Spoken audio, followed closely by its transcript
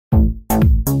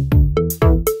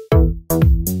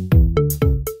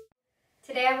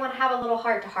a little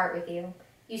heart-to-heart with you.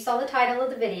 You saw the title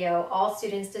of the video, All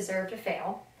Students Deserve to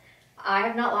Fail. I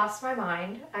have not lost my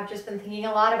mind. I've just been thinking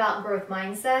a lot about growth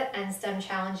mindset and STEM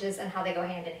challenges and how they go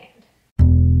hand in hand.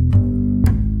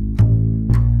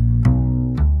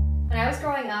 When I was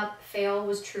growing up, fail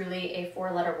was truly a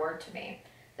four-letter word to me.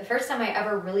 The first time I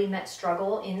ever really met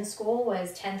struggle in school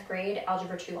was 10th grade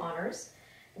Algebra 2 honors.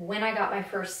 When I got my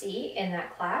first C in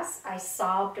that class, I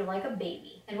sobbed like a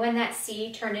baby. And when that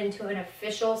C turned into an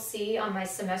official C on my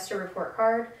semester report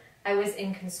card, I was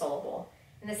inconsolable.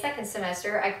 In the second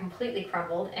semester, I completely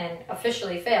crumbled and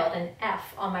officially failed an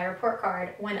F on my report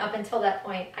card when up until that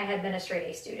point, I had been a straight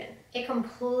A student. It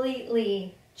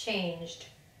completely changed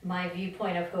my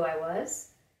viewpoint of who I was.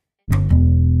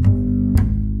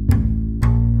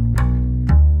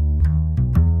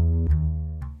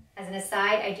 As an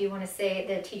aside, I do want to say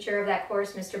the teacher of that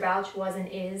course, Mr. Bouch, was and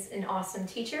is an awesome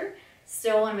teacher.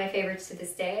 Still one of my favorites to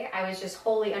this day. I was just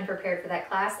wholly unprepared for that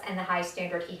class and the high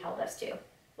standard he held us to.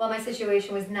 While my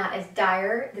situation was not as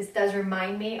dire, this does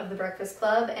remind me of the Breakfast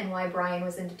Club and why Brian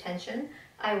was in detention.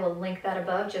 I will link that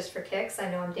above just for kicks. I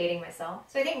know I'm dating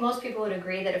myself. So I think most people would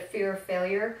agree that a fear of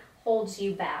failure holds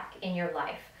you back in your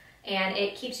life, and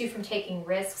it keeps you from taking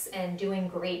risks and doing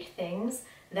great things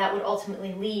that would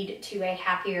ultimately lead to a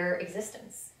happier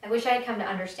existence. I wish I had come to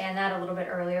understand that a little bit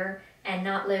earlier and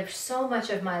not lived so much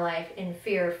of my life in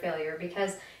fear of failure,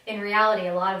 because in reality,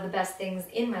 a lot of the best things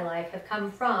in my life have come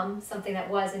from something that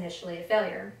was initially a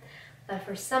failure. But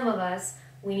for some of us,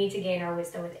 we need to gain our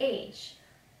wisdom with age.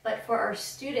 But for our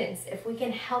students, if we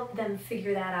can help them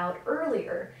figure that out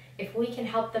earlier, if we can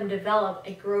help them develop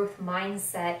a growth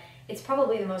mindset, it's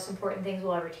probably the most important things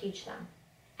we'll ever teach them.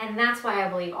 And that's why I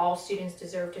believe all students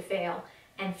deserve to fail,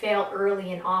 and fail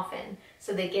early and often,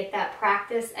 so they get that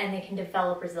practice and they can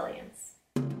develop resilience.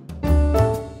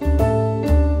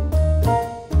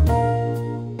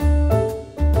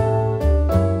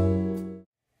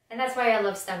 And that's why I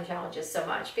love STEM challenges so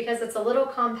much, because it's a little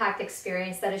compact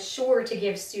experience that is sure to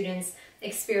give students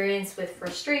experience with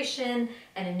frustration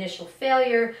and initial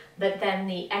failure, but then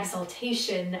the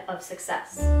exaltation of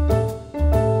success.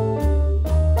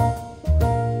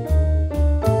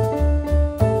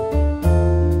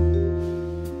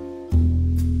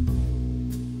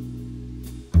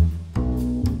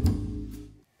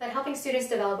 Students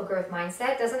develop a growth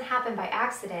mindset doesn't happen by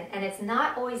accident, and it's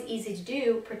not always easy to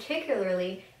do,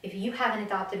 particularly if you haven't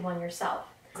adopted one yourself.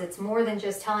 It's more than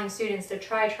just telling students to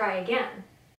try again.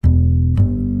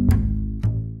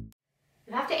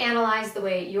 You have to analyze the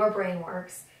way your brain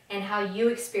works and how you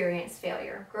experience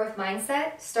failure. Growth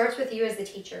mindset starts with you as the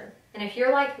teacher. And if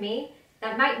you're like me,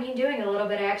 that might mean doing a little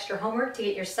bit of extra homework to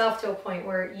get yourself to a point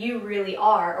where you really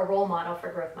are a role model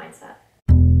for growth mindset.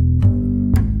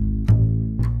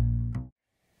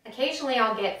 Occasionally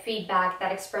I'll get feedback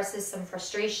that expresses some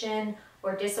frustration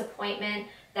or disappointment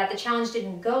that the challenge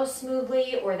didn't go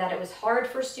smoothly or that it was hard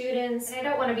for students. And I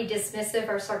don't want to be dismissive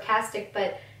or sarcastic,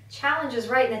 but challenge is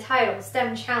right in the title,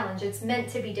 STEM challenge. It's meant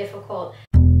to be difficult.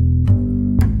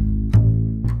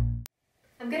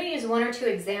 I'm going to use one or two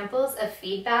examples of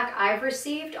feedback I've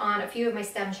received on a few of my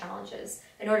STEM challenges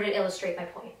in order to illustrate my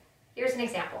point. Here's an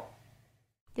example.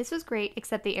 This was great,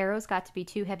 except the arrows got to be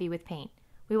too heavy with paint.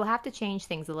 We will have to change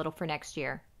things a little for next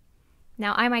year.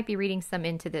 Now, I might be reading some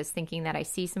into this thinking that I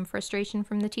see some frustration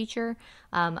from the teacher.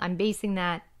 I'm basing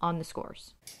that on the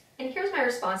scores. And here's my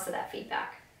response to that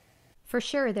feedback. For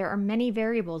sure, there are many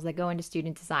variables that go into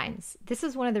student designs. This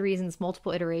is one of the reasons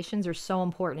multiple iterations are so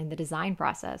important in the design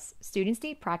process. Students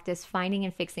need practice finding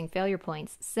and fixing failure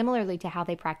points, similarly to how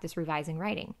they practice revising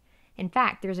writing. In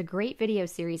fact, there's a great video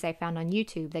series I found on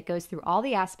YouTube that goes through all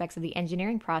the aspects of the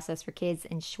engineering process for kids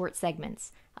in short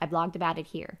segments. I blogged about it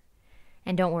here.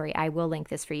 And don't worry, I will link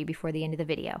this for you before the end of the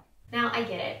video. Now, I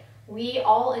get it. We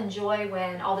all enjoy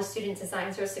when all the student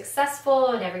designs are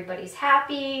successful and everybody's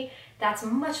happy. That's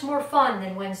much more fun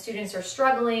than when students are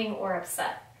struggling or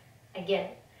upset. I get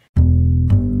it.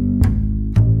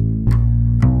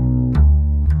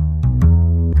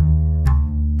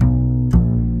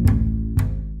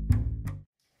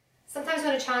 Sometimes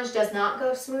when a challenge does not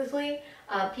go smoothly,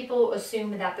 people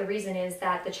assume that the reason is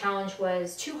that the challenge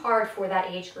was too hard for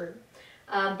that age group.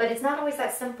 But it's not always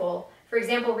that simple. For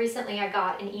example, recently I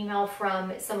got an email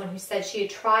from someone who said she had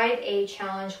tried a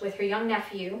challenge with her young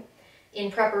nephew in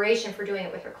preparation for doing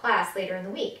it with her class later in the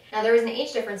week. Now, there was an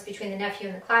age difference between the nephew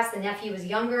and the class. The nephew was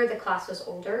younger, the class was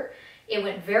older. It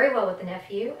went very well with the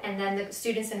nephew, and then the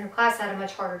students in her class had a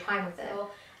much harder time with it.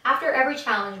 So after every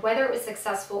challenge, whether it was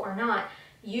successful or not,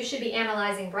 you should be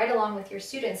analyzing right along with your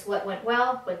students what went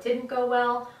well, what didn't go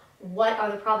well, what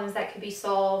are the problems that could be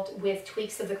solved with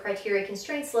tweaks of the criteria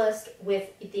constraints list,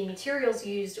 with the materials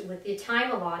used, with the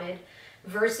time allotted,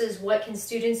 versus what can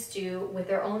students do with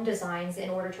their own designs in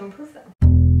order to improve them.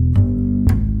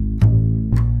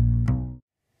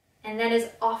 And then as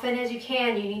often as you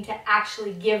can, you need to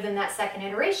actually give them that second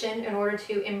iteration in order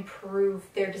to improve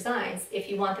their designs. If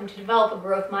you want them to develop a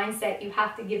growth mindset, you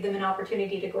have to give them an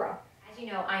opportunity to grow. As you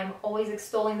know, I'm always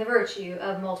extolling the virtue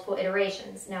of multiple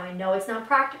iterations. Now, I know it's not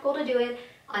practical to do it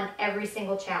on every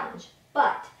single challenge,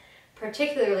 but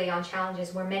particularly on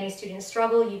challenges where many students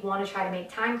struggle, you'd want to try to make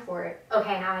time for it.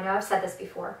 Okay, now I know I've said this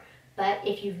before, but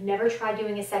if you've never tried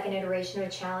doing a second iteration of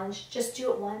a challenge, just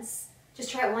do it once. Just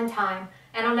try it one time,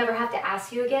 and I'll never have to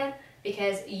ask you again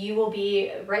because you will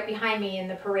be right behind me in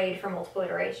the parade for multiple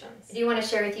iterations. I do want to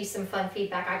share with you some fun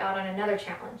feedback I got on another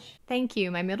challenge. Thank you.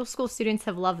 My middle school students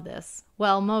have loved this.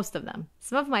 Well, most of them.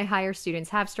 Some of my higher students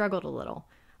have struggled a little.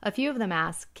 A few of them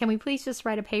ask, can we please just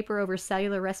write a paper over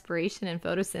cellular respiration and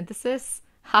photosynthesis?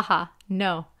 Haha,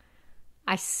 no.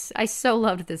 I so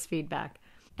loved this feedback.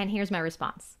 And here's my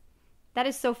response. That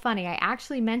is so funny. I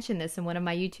actually mentioned this in one of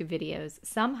my YouTube videos.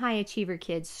 Some high achiever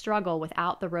kids struggle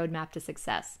without the roadmap to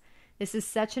success. This is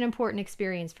such an important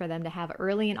experience for them to have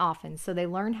early and often so they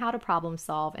learn how to problem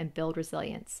solve and build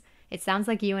resilience. It sounds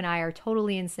like you and I are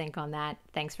totally in sync on that.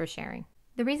 Thanks for sharing.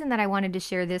 The reason that I wanted to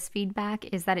share this feedback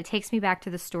is that it takes me back to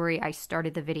the story I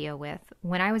started the video with.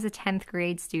 When I was a 10th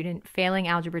grade student failing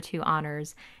Algebra 2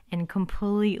 honors and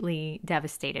completely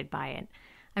devastated by it.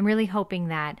 I'm really hoping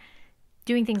that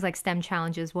doing things like STEM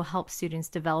challenges will help students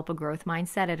develop a growth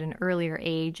mindset at an earlier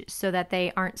age so that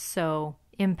they aren't so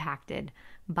impacted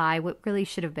by what really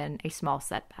should have been a small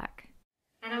setback.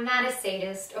 And I'm not a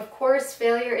sadist. Of course,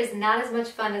 failure is not as much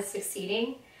fun as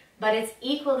succeeding, but it's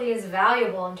equally as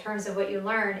valuable in terms of what you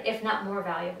learn, if not more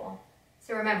valuable.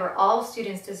 So remember, all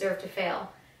students deserve to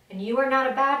fail, and you are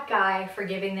not a bad guy for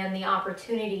giving them the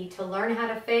opportunity to learn how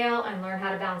to fail and learn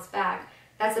how to bounce back.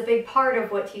 That's a big part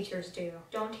of what teachers do.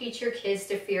 Don't teach your kids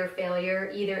to fear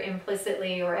failure, either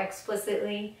implicitly or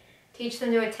explicitly. Teach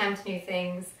them to attempt new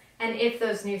things, and if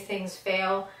those new things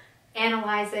fail,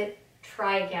 analyze it,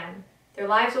 try again. Their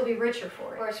lives will be richer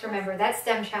for it. Of course, remember that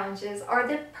STEM challenges are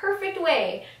the perfect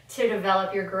way to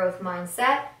develop your growth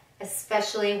mindset,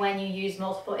 especially when you use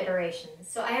multiple iterations.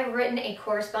 So I have written a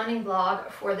corresponding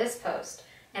blog for this post,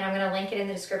 and I'm going to link it in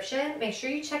the description. Make sure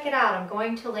you check it out. I'm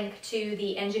going to link to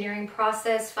the engineering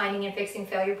process, finding and fixing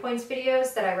failure points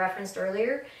videos that I referenced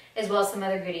earlier, as well as some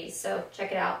other goodies, so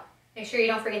check it out. Make sure you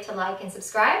don't forget to like and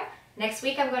subscribe. Next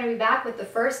week, I'm going to be back with the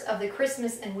first of the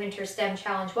Christmas and Winter STEM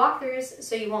Challenge walkthroughs,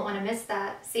 so you won't want to miss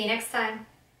that. See you next time.